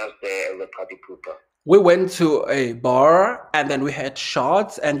 You're just there as a party pooper. We went to a bar and then we had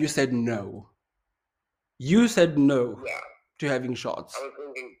shots, and you said no. You said no to having shots. I was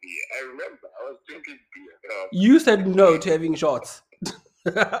drinking beer. I remember I was drinking beer. You said no to having shots.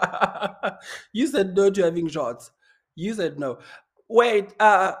 You said no to having shots. You said no. Wait,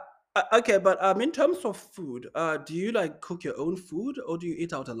 okay, but in terms of food, do you like cook your own food or do you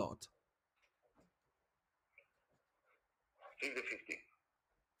eat out a lot? 50-50.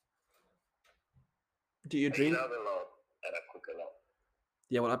 Do you drink? I eat out a lot and I cook a lot.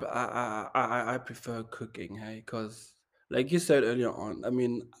 Yeah, well, I prefer cooking, hey, because like you said earlier on, I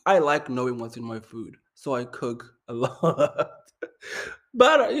mean, I like knowing what's in my food, so I cook a lot.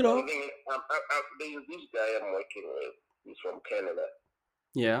 But there's this guy I'm working with. He's from Canada.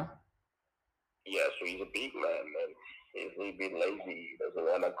 Yeah. Yeah, so he's a big man, and he's been lazy. He doesn't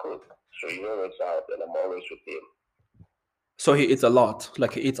want to cook, so he's always out, and I'm always with him. So he eats a lot,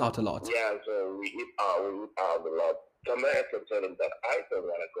 like he eats out a lot. Yeah, so we eat out a lot. Sometimes I can tell him that I don't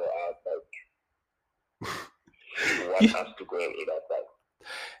want to go out, but he wants us to go and eat outside.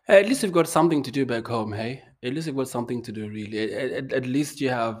 At least you've got something to do back home, hey? At least you've got something to do, really. At least you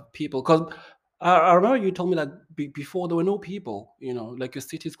have people. Because I remember you told me that before there were no people, like your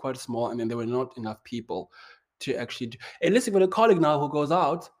city is quite small and then there were not enough people to actually do. At least you've got a colleague now who goes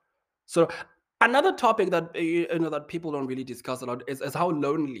out. So another topic that, that people don't really discuss a lot is how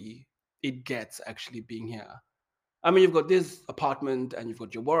lonely it gets actually being here. I mean, you've got this apartment and you've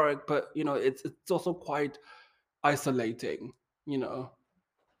got your work, but, it's also quite isolating,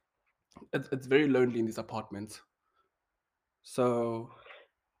 It's very lonely in these apartments. So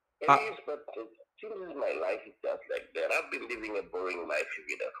it is, but since my life is just like that, I've been living a boring life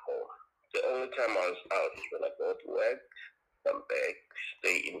even at home. The only time I was out is when I go to work, come back,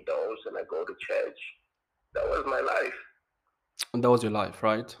 stay indoors, and I go to church. That was my life. And that was your life,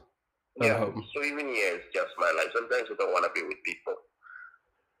 right? Yeah. Home. So even here, it's just my life. Sometimes I don't want to be with people.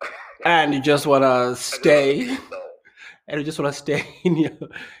 And you just want to stay. And you just want to stay in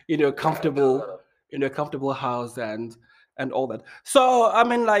your comfortable house and all that. So I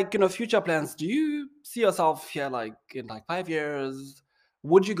mean, like, future plans. Do you see yourself here, like in like 5 years?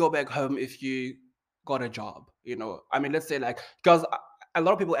 Would you go back home if you got a job? I mean, let's say, like, because a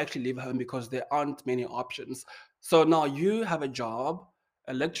lot of people actually leave home because there aren't many options. So now you have a job,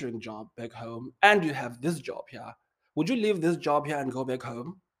 a lecturing job back home, and you have this job here. Would you leave this job here and go back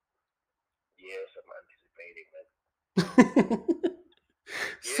home? Yes, I'm anticipating that.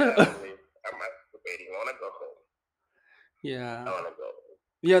 So I'm anticipating. I want to go home. I yeah, want to go home.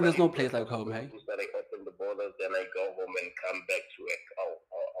 yeah. But There's no if place there's like home, hey. possibilities that I open the borders, then I go home and come back to work,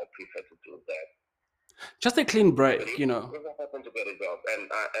 I'll prefer to do that. Just a clean But break, if, you know. if I happen to get a job, and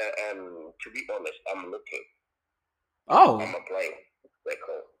to be honest, I'm looking, Oh, I'm applying back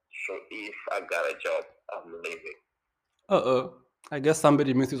home. So if I got a job, I'm leaving. I guess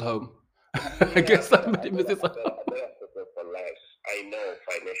somebody misses home. I Yeah, guess somebody misses home. I better prepare for less. I know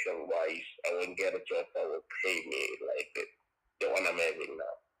financial wise, I won't get a job that will pay me like the one I'm having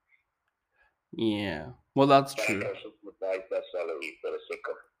now. Yeah, well, that's But I true. can sacrifice that salary for the sake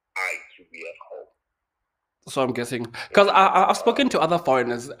of I to be at home. So I'm guessing To because be I've spoken to other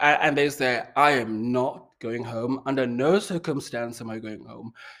foreigners and they say I am not going home under no circumstance am I going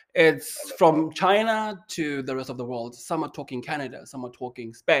home. It's understand. from China to the rest of the world. Some are talking Canada, some are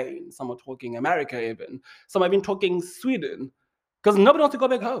talking Spain, some are talking America, even some have been talking Sweden because nobody wants to go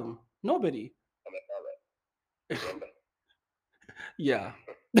back home. Nobody. I'm a father. Remember? Yeah.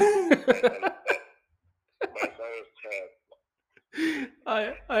 My son is 10. My son is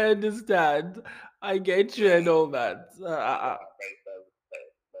 10. I understand. I get you and Yeah. all that. My son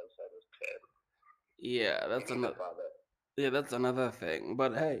is 10. Yeah, He that's needs a another. father. Yeah, that's another thing.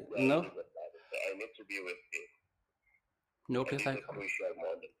 But hey, Yeah, he needs a father. So I need to be with him. no And place this is like a crucial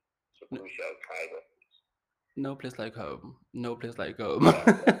moment. It's a no, crucial time of this. no place like home. No place like home. Yeah,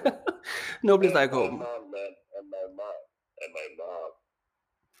 exactly. No place And like my home. mom, man, and my mom.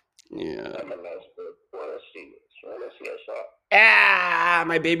 Yeah. I'm a nice bird. Wanna see it. Wanna see a shot. Ah,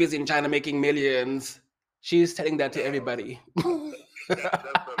 my baby's in China making millions. She's telling that to No, everybody. that's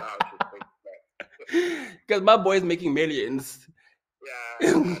not how she thinks, man. Because my boy's making millions. Yeah,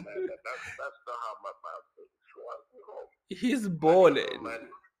 that's not how my mom thinks. She wants me home. He's I need no balling. money.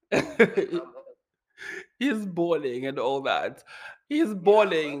 And come home. He's balling and all that. He's Yeah, I need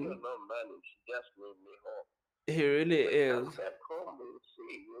balling. no money. She just need me home. He really But is. come back home and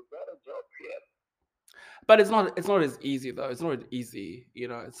see. You got a job here. But it's not as easy though. It's not as easy.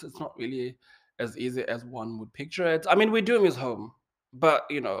 It's not really as easy as one would picture it. I mean, we do miss home, but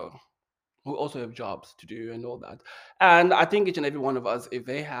we also have jobs to do and all that. And I think each and every one of us, if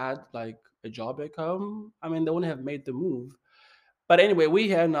they had like a job back home, I mean, they wouldn't have made the move. But anyway, we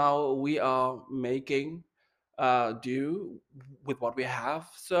here now. We are making do with what we have.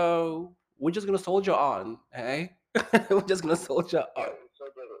 So we're just gonna soldier on, hey? We're just gonna soldier on. Yeah, so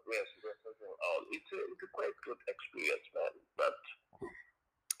yes, we're talking all. It's a quite good experience, man. But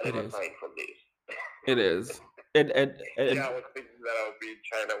I It never is. signed for this. It is. It Yeah, I was thinking that I'll be in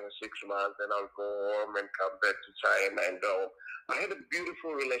China for 6 months and I'll go home and come back to China and go. I had a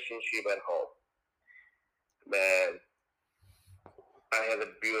beautiful relationship at home. Man, I had a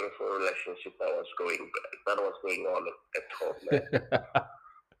beautiful relationship that was going on at home, man.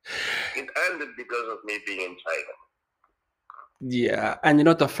 It ended because of me being in China. Yeah, and you're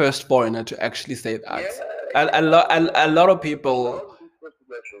not the first foreigner to actually say that. Yeah, A lot of people, long distance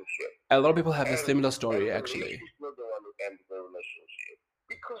relationship. a lot of people have a And similar story the actually. lady is not the one who ended the relationship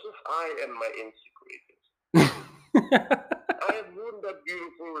because of I and my insecurities. I have ruined that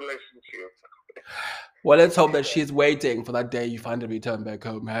beautiful relationship. Well, let's hope that she's waiting for that day you finally return back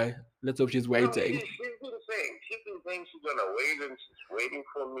home, hey? Let's hope she's No, waiting. she's been saying she's gonna wait and she's waiting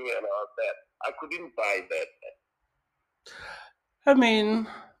for me and all that. I couldn't buy that. I mean,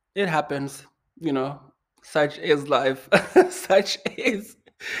 it happens, Such is life. Such is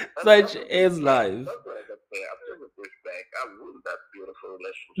life. That's what I can say. After the pushback, I ruined that beautiful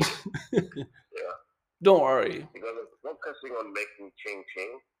relationship. Yeah. Don't worry. Because I'm focusing on making ching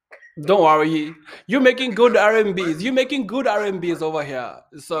ching. Don't worry. You're making good R&Bs. You're making good R&Bs over here.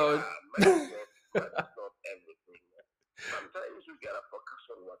 So Yeah, money is not everything. Sometimes you gotta focus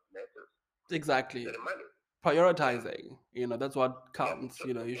on what matters. exactly. The money. Prioritizing. That's what Yeah, counts.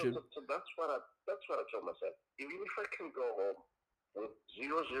 You should. so that's what I told myself. Even if I can go home with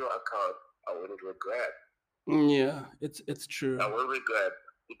zero account, I wouldn't regret. Yeah, it's true. I will regret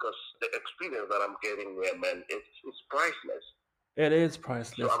because the experience that I'm getting here, man, it's priceless. It is So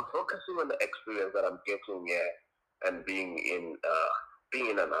priceless. I'm focusing on the experience that I'm getting here and being in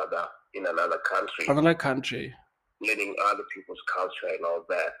another country, Another country. learning other people's culture and all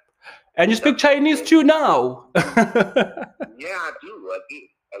that. And you speak Chinese too now. Yeah, I do.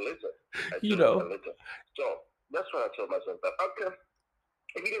 A little. You know. A little. So that's what I told myself that okay,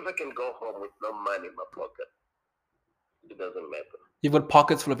 even if I can go home with no money in my pocket, it doesn't matter. You've got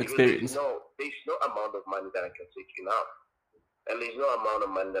pockets full of Because experience. there's no amount of money that I can say enough. And there's no amount of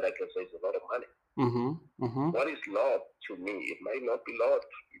money that I can say is a lot of money. Mm-hmm. Mm-hmm. What is love to me? It might not be love to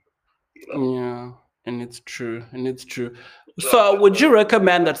you. Yeah. And it's true. And it's true. So So, would you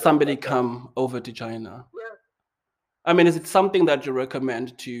recommend that somebody yeah, come over to China? I mean, is it something that you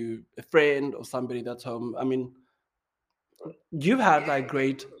recommend to a friend or somebody that's home? I mean, you've had like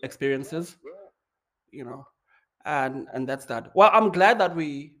great experiences, yeah. you know, and that's that. Well, I'm glad that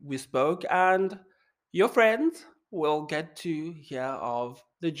we spoke, and your friends will get to hear of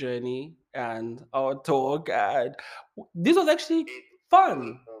the journey and our talk. And this was actually It's fun,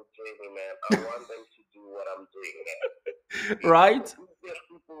 beautiful journey, man. I want them to do what I'm doing now. right? If there's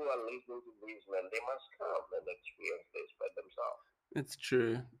people who are listening to this, man, they must come and experience this by themselves. It's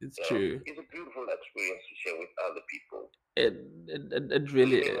true. It's You know, true. it's a beautiful experience to share with other people. It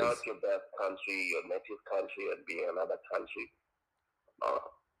really Leaving out is. your best country, your native country, and being another country, uh,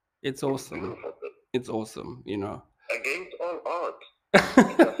 It's it's awesome. beautiful. It's awesome. Against all odds, it just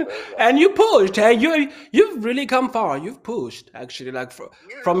feels like And you pushed, hey, you've really come far. You've pushed actually, like from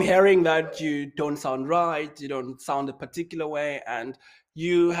yeah, hearing that you don't sound right, you don't sound a particular way, and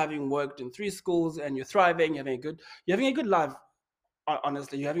you having worked in 3 schools and you're thriving, you're having a good life.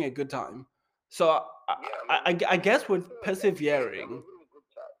 Honestly, you're having a good time. So yeah. I guess with I'm persevering, having a good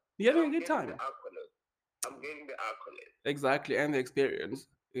time. you're having a I'm good getting the time. accolades. I'm getting the accolades. Exactly, and the experience,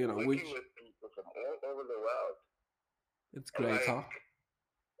 Working which with people from all over the world. it's great, huh?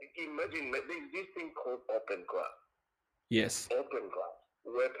 Like imagine there's this thing called open class. Yes. Open class,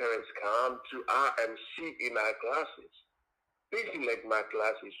 where parents come to our and sit in our classes. They select my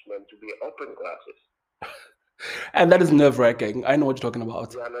classes meant to be open classes. And that is nerve-wracking. I know what you're talking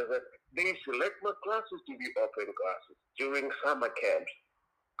about. You understand? They select my classes to be open classes. During summer camps,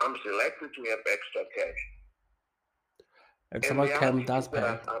 I'm selected to have extra cash. And And summer there are camp teachers does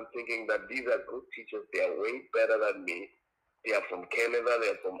that pay. I'm thinking that these are good teachers. They are way better than me. They are from Canada,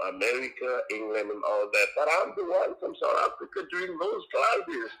 they're from America, England, and all that. But I'm the one from South Africa doing those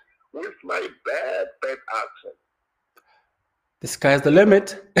classes with my bad accent. The sky's the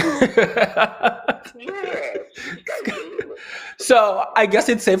limit. Yes, sky's the limit. So I guess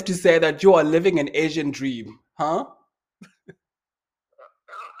it's safe to say that you are living an Asian dream, huh? I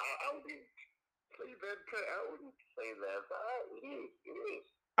wouldn't say that. I wouldn't say that. It is. It is.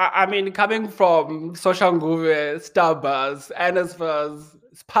 I mean, coming from Soshanguve, Starbucks, Anasfers,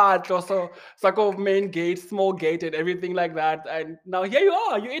 Spatch, also Sakov main gate, small gate, and everything like that. And now here you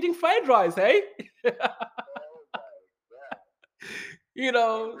are, you're eating fried rice, hey? Oh my God. You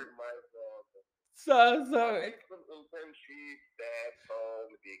know, With my father. so I so did some internship, that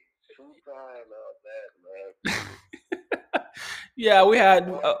home, big super and all that, man. yeah, we had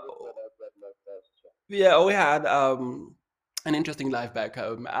One good that I got my first job. yeah, we had an interesting life back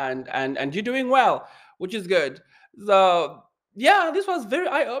home, and you're doing well, which is good. So yeah, this was very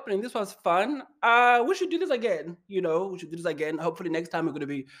eye-opening. This was fun. We should do this again. We should do this again. Hopefully next time we're going to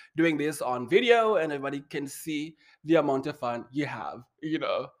be doing this on video and everybody can see the amount of fun you have.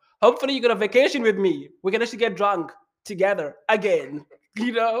 Hopefully you got a vacation with me. We can actually get drunk together again.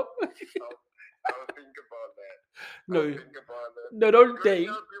 I'll think about that. No, Think about that. no, don't Growing think.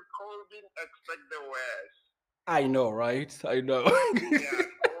 up, you Colvin, expect the worst. I know, right? I know. Yeah,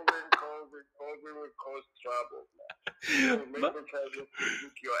 Colvin will cause trouble. So make but, the try to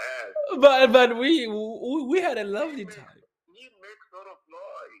kick your ass. but we had a lovely time. He makes a lot of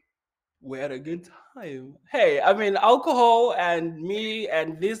noise. We had a good time. Hey, I mean, alcohol and me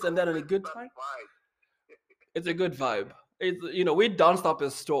and this and that and a good That time. vibe. It's a good vibe. It's we danced up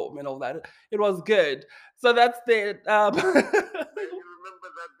a storm and all that. It was good. So that's it. And you remember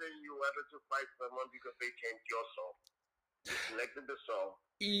that day you wanted to fight someone because they changed your song. You selected the song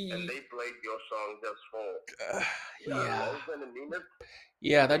and they played your song just for yeah. less than a minute.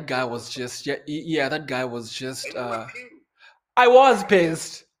 Yeah, that guy was just that guy was just And you were pissed. I was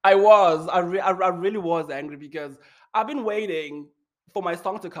pissed. I was. I really was angry because I've been waiting for my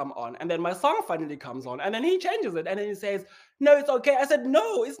song to come on, and then my song finally comes on, and then he changes it, and then he says, "No, it's okay." I said,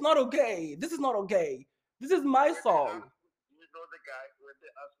 "No, it's not okay. This is not okay. This is my song." You know the guy, when they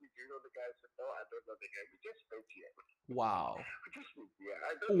asked me, do you know the guy? I said, no, I don't know the guy. We just met here. Wow. We just met here. I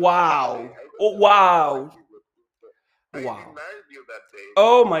don't know. Wow. Oh, wow. I Wow. denied you that day.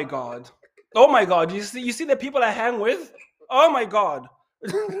 Oh my God. Oh my God. You see the people I hang with? Oh my God.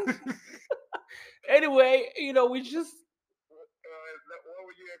 Anyway, we just. What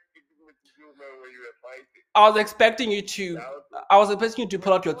were you expecting me to do when you were fighting? I was expecting you to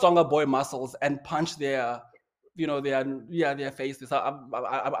pull out your Tsonga boy muscles and punch their faces.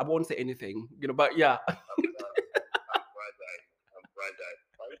 I won't say anything, but yeah. I'm fragile.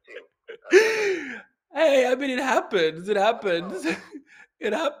 Hey, I mean, it happens. It happens.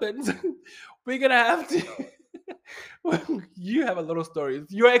 It happens. We're gonna have to. You have a lot of stories.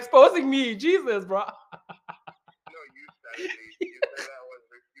 You're exposing me, Jesus, bro. No, you started it. You said I was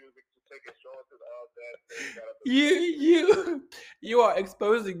refusing to take a shot and all that. So you got to You are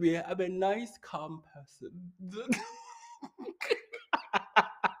exposing me. I'm a nice, calm person.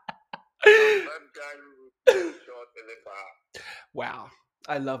 that guy who took a shot in the bar. Wow,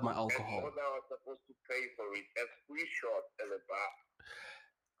 I love my And alcohol. mother was supposed to pay for it as free shot in the bar.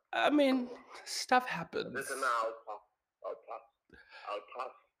 I mean, stuff happens. Listen, I'll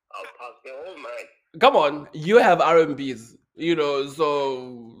pass the whole night. Come on, you have R&Bs,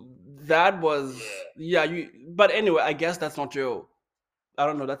 so that was Yeah. but anyway, I guess that's not your, I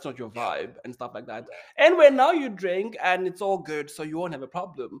don't know, that's not your Yeah. vibe and stuff like that. Yeah. Anyway, now you drink and it's all good, so you won't have a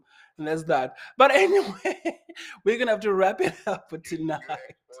problem. And that's that. But anyway, we're gonna have to wrap it up for tonight. You're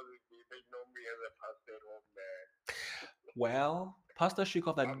exposing me. They know me as a pastor at home, man. Well, Pastor shook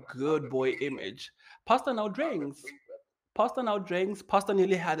off that I'm good a boy preacher. image. Pastor now I'm a drinks. preacher. Pastor now drinks. Pastor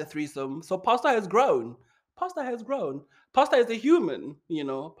nearly had a threesome. So Pastor has grown. Pastor has grown. Pastor is a human,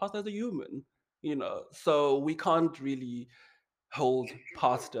 Pastor is a human, So we can't really hold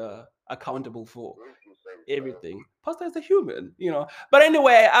Pastor accountable for Won't you say so? everything. Pastor is a human, But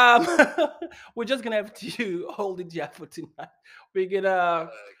anyway, we're just gonna have to hold it here for tonight. We're gonna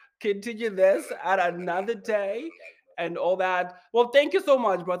continue this at another day and all that. Well, thank you so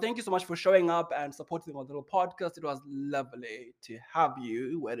much, bro. Thank you so much for showing up and supporting our little podcast. It was lovely to have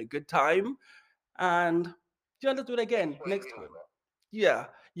you. We had a good time. And yeah, let's do it again next time. Yeah.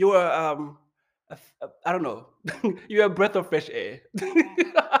 You were I don't know. You're a breath of fresh air.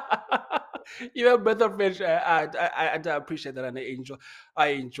 You're a breath of fresh air. I appreciate that and I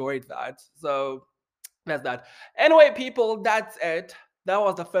enjoyed that. So that's that. Anyway, people, that's it. That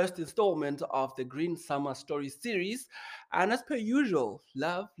was the first installment of the Green Summer Story series. And as per usual,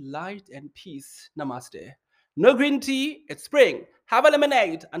 love, light, and peace. Namaste. No green tea, it's spring. Have a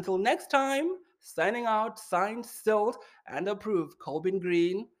lemonade. Until next time, signing out, signed, sealed, and approved. Colbin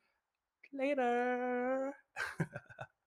Green. Later.